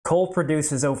coal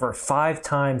produces over 5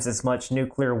 times as much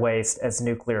nuclear waste as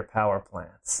nuclear power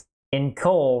plants. In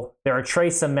coal, there are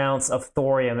trace amounts of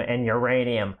thorium and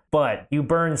uranium, but you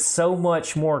burn so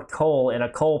much more coal in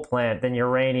a coal plant than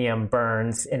uranium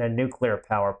burns in a nuclear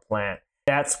power plant.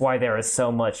 That's why there is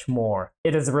so much more.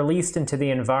 It is released into the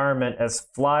environment as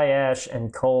fly ash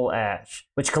and coal ash,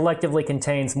 which collectively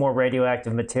contains more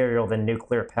radioactive material than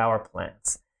nuclear power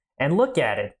plants. And look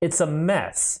at it, it's a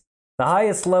mess. The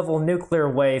highest level nuclear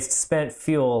waste, spent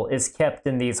fuel, is kept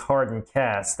in these hardened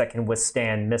casks that can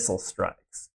withstand missile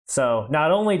strikes. So, not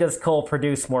only does coal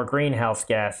produce more greenhouse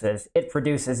gases, it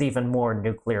produces even more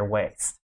nuclear waste.